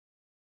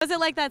Was it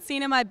like that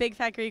scene in My Big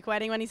Fat Greek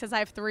Wedding when he says, I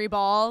have 3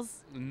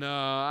 balls? No,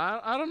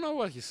 I don't know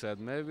what he said.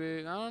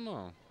 Maybe, I don't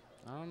know.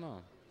 I don't know.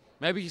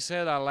 Maybe he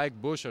said I like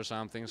Bush or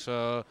something,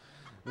 so...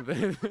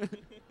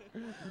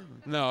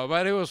 No,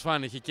 but it was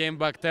funny. He came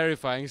back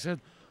terrifying. He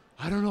said,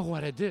 I don't know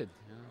what I did.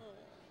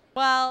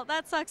 Well,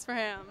 that sucks for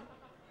him.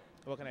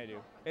 What can I do?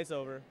 It's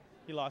over.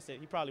 He lost it.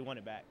 He probably won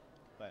it back,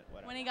 but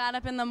whatever. When he got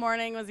up in the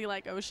morning, was he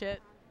like, oh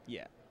shit?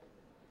 Yeah.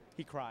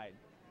 He cried.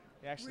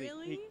 Actually,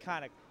 Really? he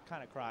kind of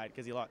cried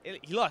because he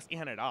lost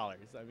 $800.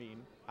 I mean,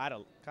 I'd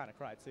have kind of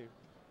cried too.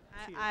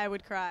 I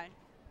would cry.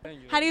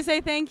 Thank you. How do you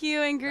say thank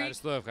you in Greek?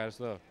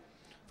 Ευχαριστώ.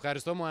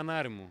 Ευχαριστώ μου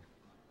ανάρι μου.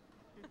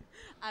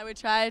 I would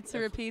try to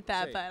repeat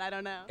that, but I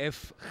don't know.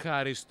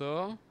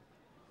 Ευχαριστώ.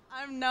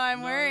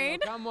 I'm worried.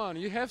 No, come on,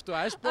 you have to.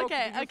 I spoke.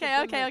 Okay.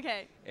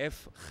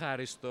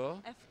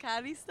 Ευχαριστώ.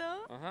 Ευχαριστώ.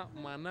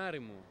 Μανάρι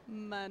μου.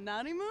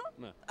 Manari mu?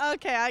 No.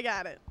 Okay, I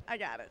got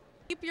it.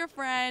 Keep your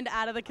friend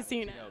out of the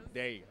casino.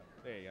 There you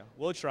go.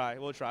 We'll try.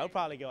 We'll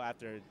probably go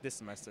after this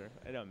semester.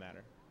 It don't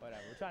matter.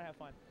 Whatever. We're trying to have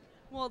fun.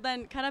 Well,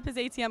 then cut up his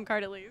ATM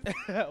card at least.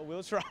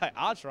 We'll try.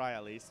 I'll try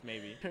at least,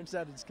 maybe. Turns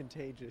out it's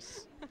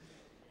contagious.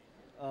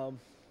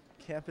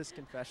 Campus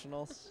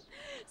Confessionals.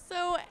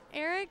 So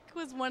Eric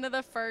was one of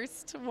the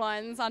first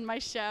ones on my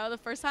show the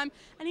first time,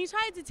 and he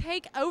tried to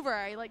take over.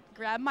 I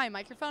grabbed my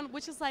microphone,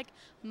 which is like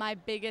my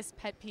biggest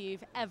pet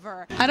peeve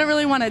ever. I don't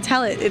really want to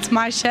tell it. It's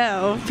my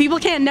show. People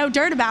can't know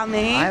dirt about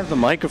me. I have the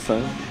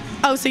microphone.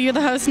 Oh, so you're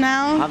the host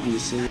now?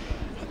 Obviously.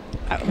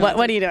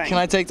 What are you doing? Can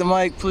I take the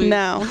mic, please?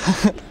 No.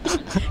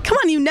 Come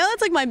on, you know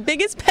that's like my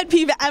biggest pet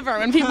peeve ever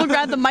when people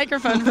grab the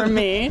microphone from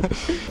me.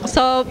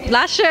 So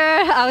last year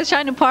I was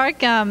trying to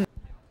park.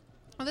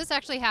 Well, this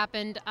actually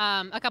happened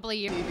a couple of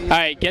years. All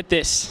right, get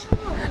this.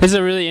 This is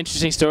a really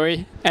interesting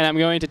story, and I'm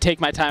going to take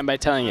my time by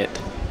telling it.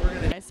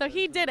 So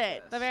he did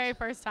it the very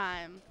first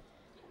time.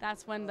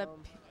 That's when the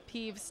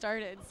peeve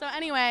started. So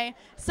anyway,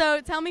 so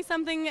tell me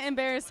something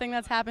embarrassing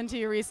that's happened to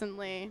you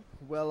recently.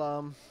 Well,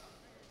 All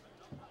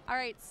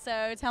right,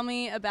 so tell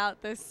me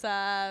about this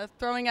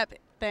throwing up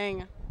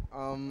thing.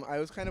 I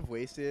was kind of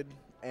wasted,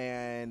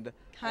 and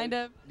Kind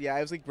of. yeah,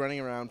 I was like running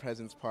around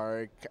President's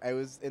Park. I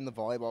was in the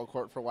volleyball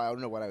court for a while. I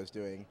don't know what I was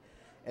doing,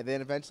 and then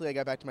eventually I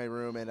got back to my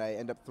room and I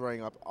ended up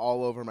throwing up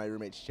all over my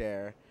roommate's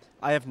chair.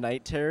 I have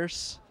night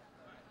terrors.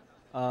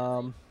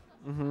 I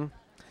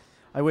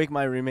wake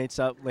my roommates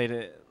up late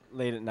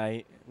at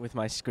night with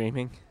my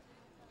screaming.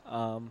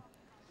 Yeah.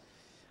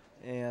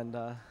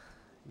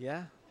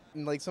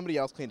 And like somebody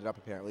else cleaned it up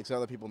apparently, so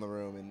other people in the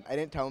room, and I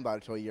didn't tell them about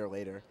it until a year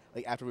later,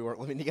 like after we weren't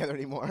living together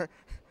anymore.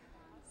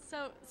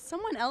 So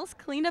someone else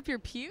cleaned up your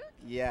puke?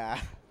 Yeah.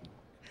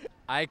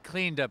 I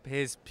cleaned up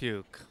his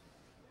puke.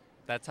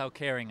 That's how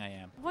caring I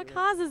am. What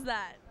causes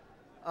that?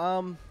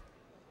 A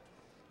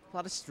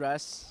lot of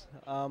stress,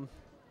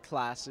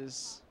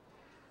 classes,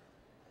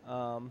 a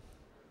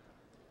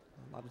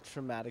lot of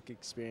traumatic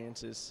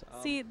experiences.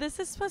 See, this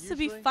is supposed to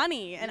be usually-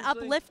 funny and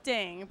usually-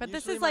 uplifting, but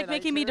this usually is my like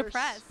making me night terrors-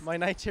 depressed. My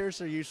night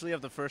terrors are usually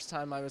of the first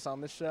time I was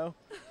on this show.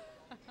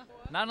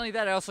 Not only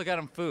that, I also got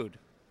him food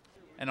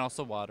and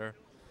also water.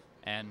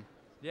 And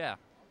yeah,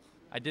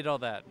 I did all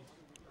that.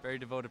 Very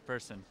devoted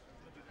person.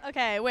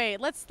 Okay, wait.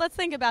 Let's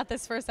think about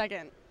this for a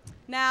second.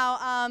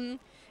 Now,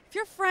 if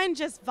your friend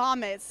just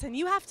vomits and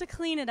you have to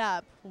clean it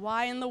up,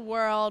 why in the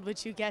world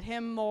would you get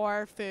him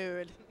more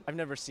food? I've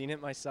never seen it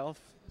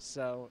myself,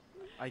 so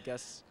I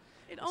guess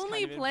It it's only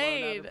kind of been blown out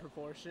played. of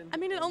proportion. I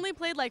mean, it only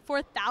played like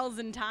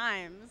 4,000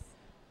 times.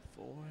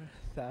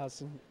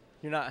 4,000.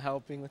 You're not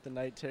helping with the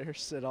night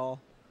terrors at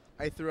all.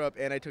 I threw up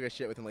and I took a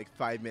shit within like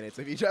 5 minutes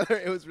of each other.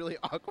 It was really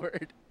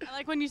awkward. I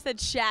like when you said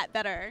shat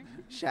better.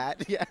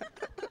 Shat, yeah.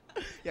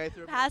 Yeah, I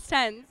threw up. Past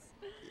tense.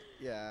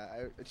 Yeah,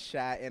 I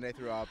shat and I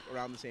threw up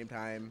around the same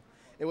time.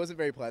 It wasn't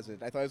very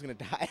pleasant. I thought I was gonna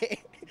die.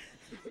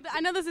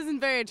 I know this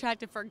isn't very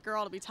attractive for a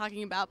girl to be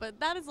talking about, but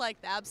that is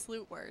like the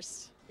absolute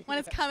worst. When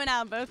it's coming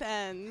out both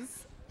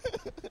ends.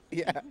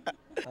 Yeah.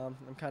 I'm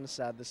kind of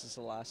sad this is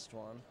the last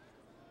one.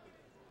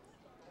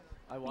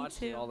 I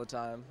watched too. it all the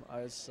time.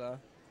 I was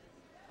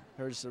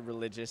just a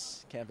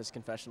religious Campus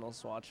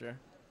Confessionals watcher.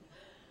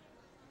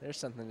 There's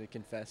something to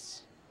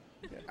confess.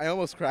 I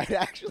almost cried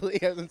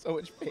actually. I was in so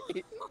much pain.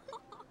 You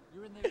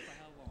were in there for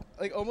how long?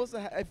 Like almost,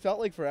 I felt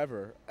like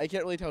forever. I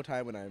can't really tell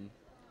time when I'm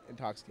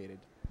intoxicated.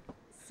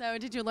 So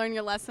did you learn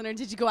your lesson, or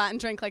did you go out and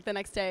drink like the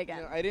next day again?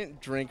 You know, I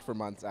didn't drink for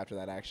months after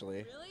that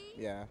actually. Really?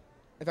 Yeah.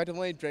 In fact, I've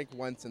only drank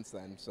once since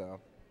then, so.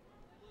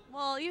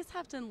 Well, you just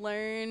have to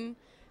learn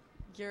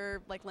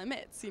your like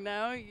limits, you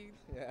know?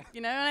 Yeah.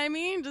 You know what I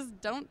mean? Just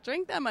don't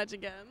drink that much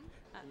again.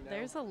 You know.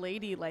 There's a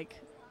lady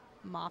like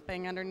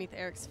mopping underneath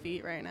Eric's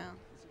feet right now.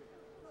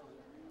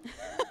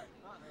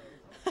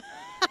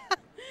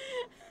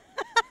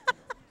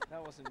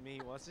 That wasn't me,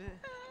 was it?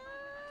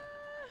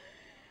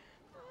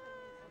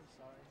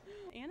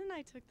 Anne and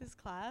I took this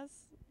class,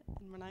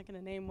 and we're not going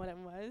to name what it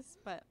was,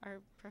 but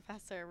our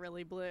professor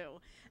really blew.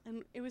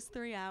 And it was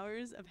 3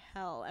 hours of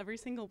hell every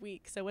single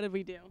week. So what did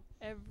we do?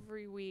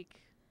 Every week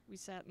we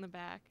sat in the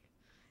back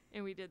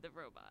and we did the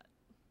robot.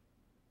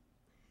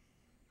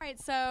 All right,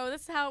 so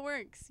this is how it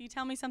works. You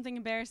tell me something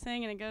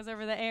embarrassing, and it goes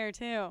over the air,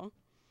 too.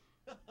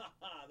 The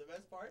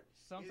best part?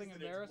 Something is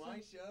that embarrassing?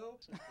 It's my show.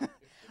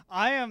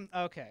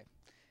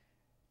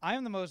 I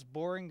am the most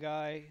boring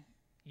guy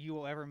you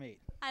will ever meet.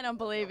 I don't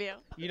believe you.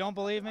 You don't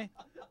believe me?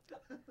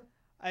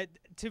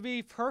 To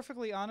be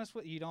perfectly honest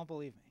with you, don't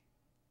believe me.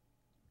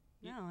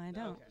 No, I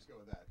don't. Let's go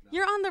with that. No.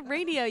 You're on the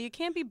radio. You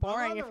can't be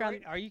boring if you're on.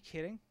 Are you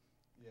kidding?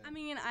 Yeah. I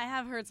mean, I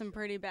have heard some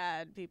pretty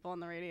bad people on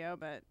the radio,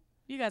 but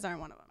you guys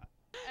aren't one of them.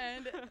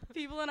 And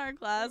people in our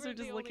class were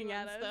just looking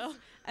at us, though.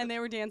 And they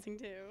were dancing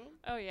too.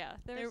 Oh yeah,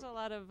 there's a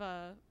lot of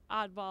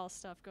oddball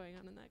stuff going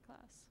on in that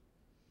class.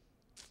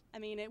 I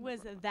mean, it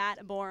was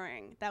that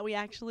boring that we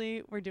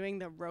actually were doing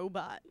the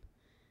robot.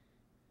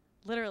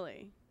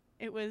 Literally.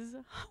 It was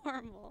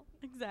horrible.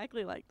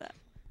 Exactly like that.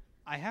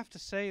 I have to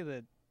say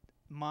that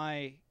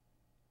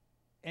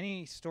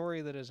any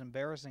story that is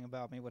embarrassing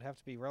about me would have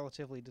to be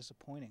relatively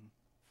disappointing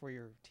for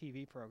your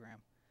TV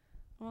program.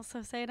 Well,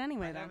 so say it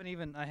anyway, I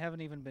then.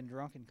 haven't even been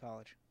drunk in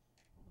college.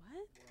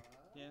 What?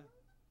 Yeah.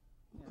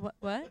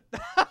 What?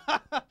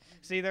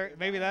 See,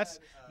 maybe that's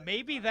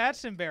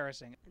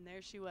embarrassing. And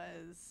there she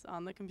was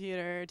on the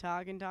computer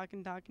talking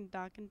while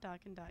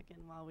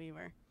we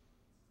were.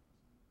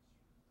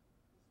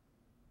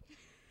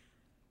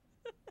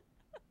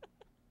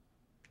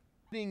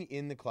 Sitting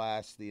in the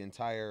class the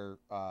entire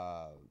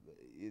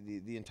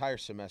the entire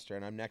semester,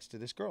 and I'm next to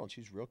this girl, and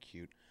she's real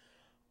cute.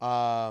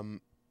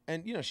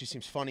 And you know, she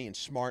seems funny and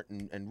smart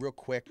and real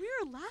quick. We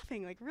were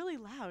laughing like really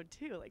loud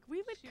too. Like we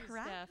would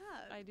crack deaf,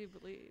 up. I do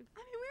believe. I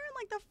mean, we were in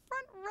like the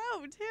front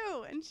row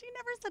too, and she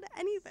never said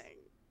anything.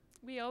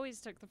 We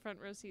always took the front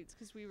row seats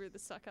because we were the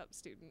suck-up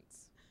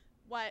students.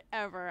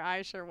 Whatever,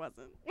 I sure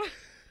wasn't.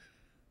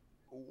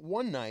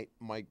 One night,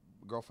 my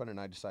girlfriend and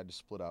I decided to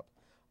split up.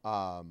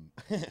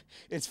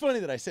 It's funny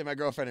that I say my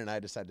girlfriend and I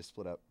decided to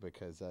split up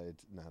because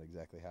it's not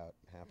exactly how it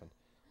happened.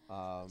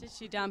 Did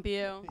she dump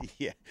you?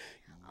 Yeah.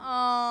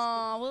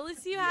 Oh, well, at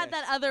least you had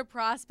that other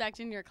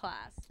prospect in your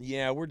class.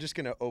 Yeah, we're just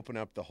gonna open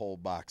up the whole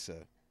box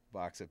of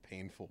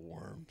painful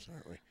worms,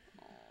 aren't we?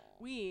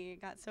 We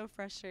got so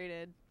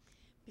frustrated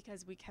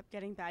because we kept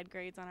getting bad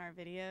grades on our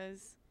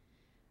videos.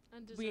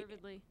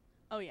 Undeservedly.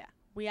 Oh yeah,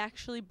 we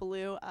actually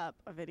blew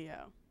up a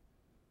video.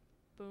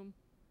 Boom.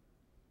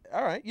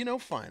 All right, you know,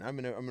 fine. I'm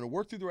gonna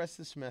work through the rest of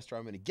the semester.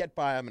 I'm gonna get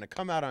by. I'm gonna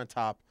come out on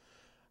top,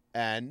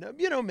 and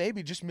you know,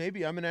 maybe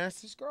I'm gonna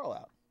ask this girl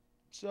out.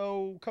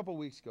 So a couple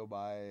weeks go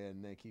by,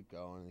 and they keep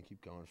going, and they keep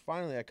going.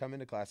 Finally, I come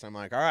into class, and I'm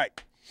like, all right,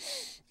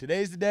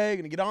 today's the day.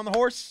 Gonna get on the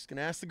horse.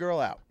 Gonna ask the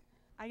girl out.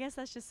 I guess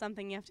that's just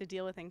something you have to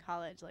deal with in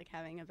college, like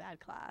having a bad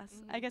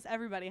class. I guess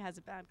everybody has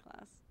a bad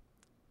class.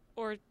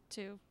 Or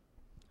two.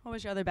 What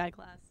was your other bad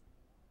class?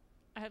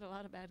 I had a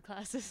lot of bad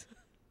classes.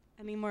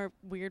 Any more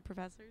weird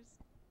professors?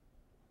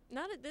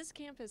 Not at this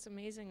campus,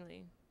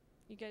 amazingly.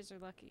 You guys are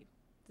lucky.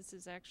 This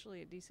is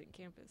actually a decent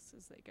campus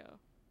as they go.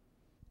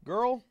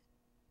 Girl,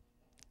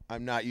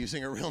 I'm not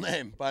using her real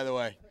name, by the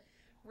way.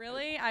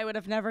 Really? I would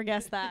have never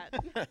guessed that.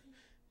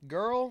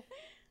 Girl,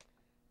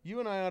 you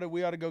and I ought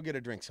to go get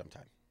a drink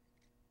sometime.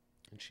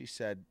 And she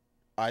said,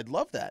 I'd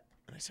love that.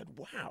 And I said,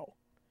 wow,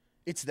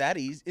 it's that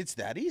easy. It's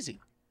that easy.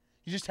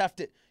 You just have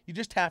to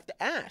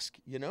ask,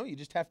 you know, you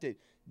just have to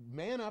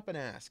man up and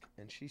ask.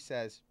 And she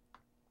says,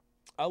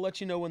 I'll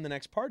let you know when the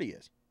next party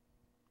is.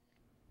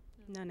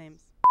 No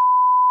names.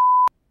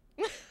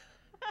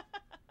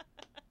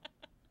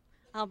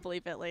 I'll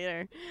bleep it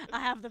later. I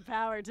have the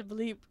power to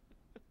bleep.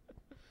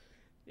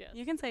 Yes.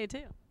 You can say it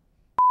too.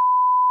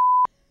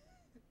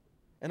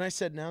 And I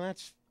said, now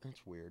that's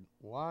weird.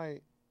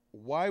 Why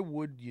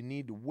would you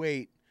need to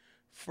wait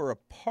for a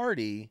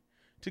party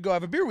to go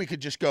have a beer? We could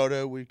just go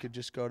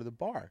to the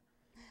bar.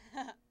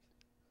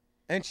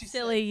 And she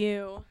Silly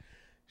you.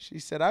 She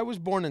said, I was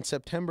born in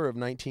September of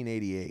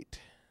 1988,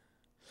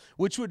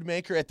 which would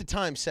make her at the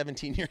time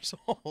 17 years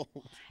old.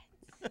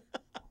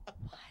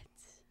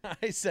 What?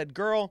 I said,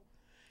 girl,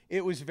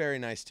 it was very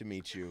nice to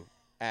meet you.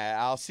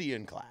 I'll see you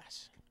in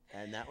class.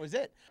 And that was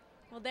it.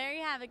 Well, there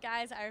you have it,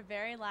 guys, our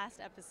very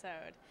last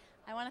episode.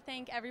 I want to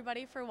thank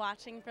everybody for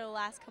watching for the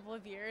last couple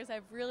of years.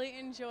 I've really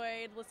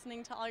enjoyed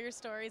listening to all your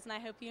stories, and I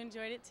hope you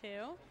enjoyed it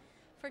too.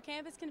 For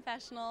Campus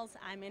Confessionals,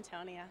 I'm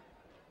Antonia.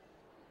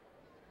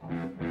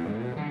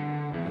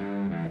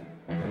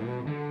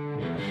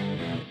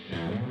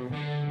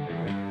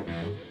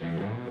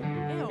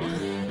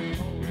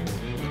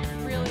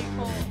 Really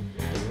cool.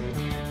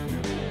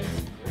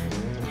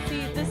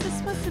 See, this is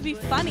supposed to be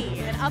funny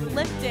and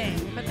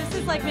uplifting, but this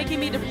is like making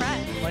me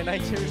depressed. My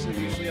night terrors are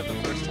usually of the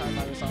first time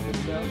I was on the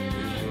show.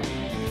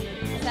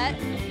 Set.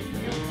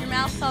 Your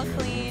mouth's all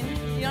clean.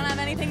 You don't have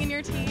anything in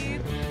your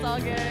teeth. It's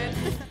all good.